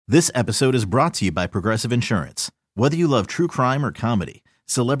This episode is brought to you by Progressive Insurance. Whether you love true crime or comedy,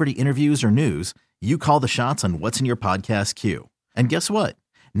 celebrity interviews or news, you call the shots on what's in your podcast queue. And guess what?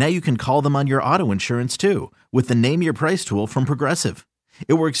 Now you can call them on your auto insurance too with the Name Your Price tool from Progressive.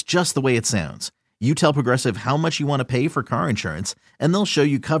 It works just the way it sounds. You tell Progressive how much you want to pay for car insurance, and they'll show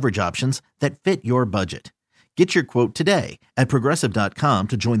you coverage options that fit your budget. Get your quote today at Progressive.com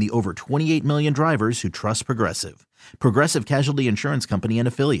to join the over 28 million drivers who trust Progressive. Progressive Casualty Insurance Company and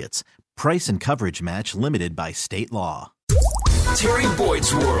Affiliates. Price and coverage match limited by state law. Terry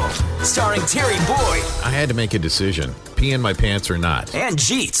Boyd's World, starring Terry Boyd. I had to make a decision, pee in my pants or not. And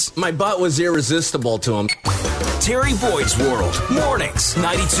Jeets. My butt was irresistible to him. Terry Boyd's World, mornings,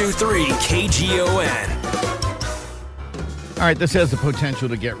 92.3 KGON. All right, this has the potential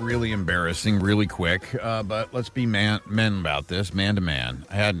to get really embarrassing really quick, but let's be men about this, man to man.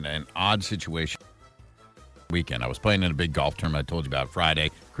 I had an odd situation weekend. I was playing in a big golf tournament I told you about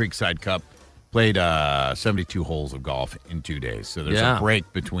Friday, Creekside Cup. Played 72 holes of golf in 2 days. So there's a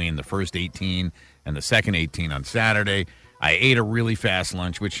break between the first 18 and the second 18 on Saturday. I ate a really fast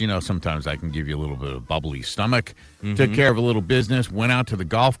lunch, which, sometimes I can give you a little bit of a bubbly stomach. Mm-hmm. Took care of a little business, went out to the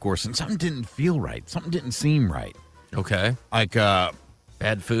golf course, and something didn't feel right. Something didn't seem right. Okay. Like,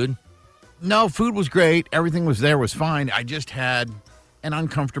 bad food? No, food was great. Everything was there, was fine. I just had an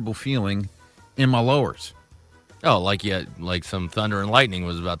uncomfortable feeling in my lowers. Oh, like some thunder and lightning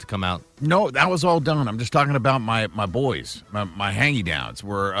was about to come out. No, that was all done. I'm just talking about my boys. My hangy-downs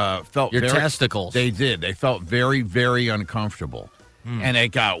felt your testicles. They did. They felt very, very uncomfortable. And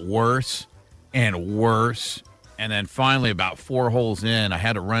it got worse and worse. And then finally, about 4 holes in, I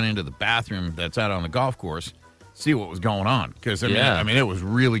had to run into the bathroom that's out on the golf course, see what was going on. Because, I mean, it was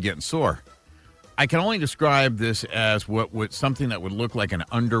really getting sore. I can only describe this as something that would look like an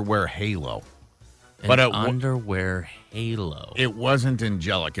underwear halo. But underwear halo. It wasn't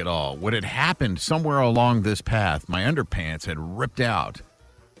angelic at all. What had happened somewhere along this path, my underpants had ripped out,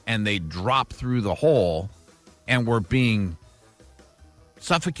 and they dropped through the hole and were being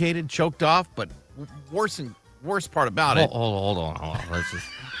suffocated, choked off. But worst part about it. Hold on. Let's just.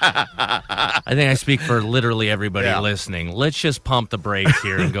 I think I speak for literally everybody listening. Let's just pump the brakes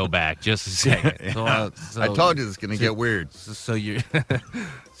here and go back just a second. I told you it's going to get weird. So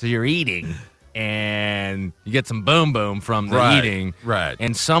you're eating. And you get some boom boom from the eating. Right.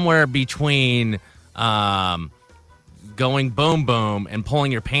 And somewhere between going boom boom and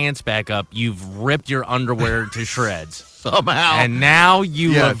pulling your pants back up, you've ripped your underwear to shreds. Somehow. And now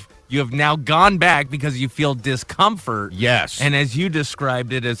you have now gone back because you feel discomfort. Yes. And as you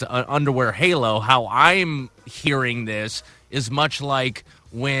described it as an underwear halo, how I'm hearing this is much like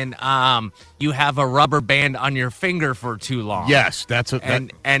when you have a rubber band on your finger for too long. Yes,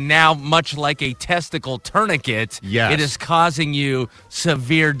 and now, much like a testicle tourniquet, it is causing you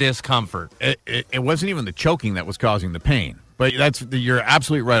severe discomfort. It wasn't even the choking that was causing the pain, but you're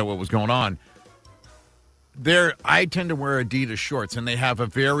absolutely right at what was going on. I tend to wear Adidas shorts, and they have a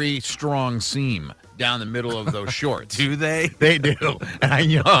very strong seam down the middle of those shorts. Do they? They do, and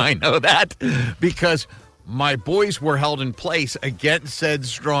I know that because my boys were held in place against said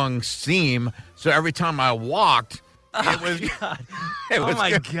strong seam, so every time I walked, it was God. Oh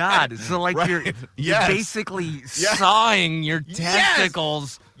my God! So you're basically sawing your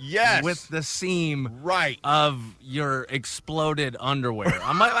testicles with the seam of your exploded underwear.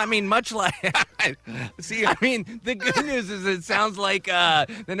 I mean, much like see. I mean, the good news is it sounds like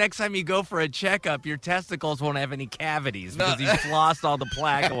the next time you go for a checkup, your testicles won't have any cavities because you flossed all the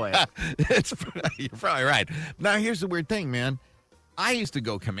plaque away. You're probably right. Now, here's the weird thing, man. I used to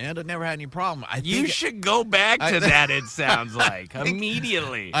go command. I never had any problem. You should go back to that, it sounds like,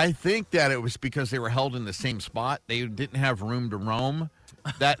 immediately. I think that it was because they were held in the same spot. They didn't have room to roam.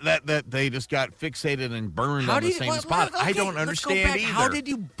 That they just got fixated and burned on the same spot. Okay, I don't understand either. How did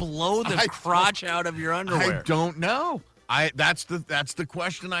you blow the crotch out of your underwear? I don't know. That's the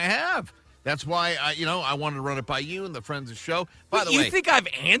question I have. That's why I wanted to run it by you and the friends of the show. By the way, you think I have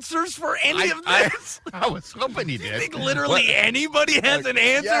answers for any of this? I was hoping you did. You think literally anybody has an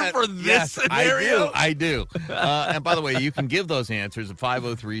answer for this scenario? I do. And by the way, you can give those answers at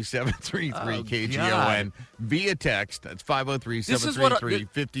 503-733-KGON via text. That's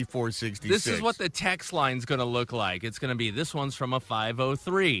 503-733-5466. This is what the text line's going to look like. It's going to be, this one's from a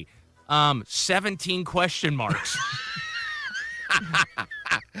 503. 17 question marks.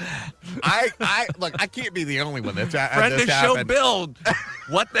 Look, I can't be the only one that's friend of show Bill.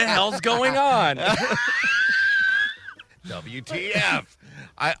 What the hell's going on? WTF?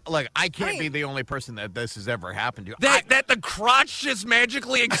 I can't be the only person that this has ever happened to. That the crotch just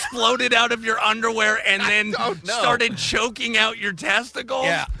magically exploded out of your underwear and then started choking out your testicles?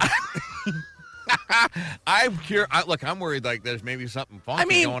 Yeah. I'm curious. Look, I'm worried like there's maybe something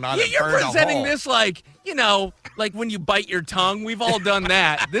funky going on. You're presenting this like, like when you bite your tongue. We've all done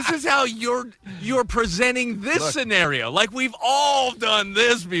that. This is how you're presenting this scenario. Like we've all done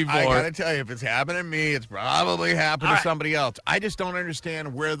this before. I gotta tell you, if it's happened to me, it's probably happened to somebody else. I just don't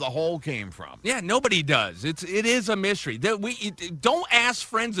understand where the hole came from. Yeah, nobody does. It is a mystery. Don't ask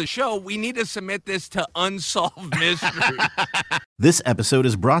friends of the show. We need to submit this to Unsolved Mystery. This episode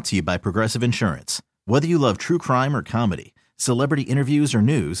is brought to you by Progressive Insurance. Whether you love true crime or comedy, celebrity interviews or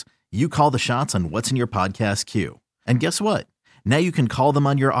news, you call the shots on what's in your podcast queue. And guess what? Now you can call them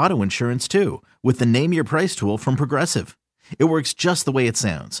on your auto insurance too with the Name Your Price tool from Progressive. It works just the way it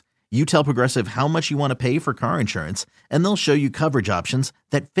sounds. You tell Progressive how much you want to pay for car insurance, and they'll show you coverage options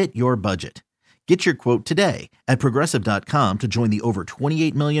that fit your budget. Get your quote today at Progressive.com to join the over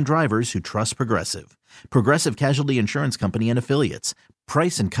 28 million drivers who trust Progressive. Progressive Casualty Insurance Company and Affiliates.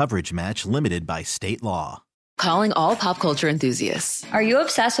 Price and coverage match limited by state law. Calling all pop culture enthusiasts. Are you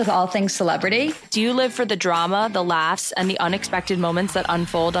obsessed with all things celebrity? Do you live for the drama, the laughs, and the unexpected moments that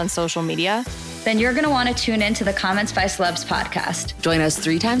unfold on social media? Then you're going to want to tune in to the Comments by Celebs podcast. Join us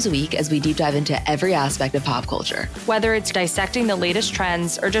 3 times a week as we deep dive into every aspect of pop culture. Whether it's dissecting the latest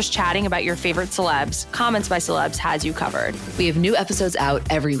trends or just chatting about your favorite celebs, Comments by Celebs has you covered. We have new episodes out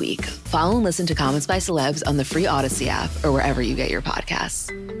every week. Follow and listen to Comments by Celebs on the free Odyssey app or wherever you get your podcasts.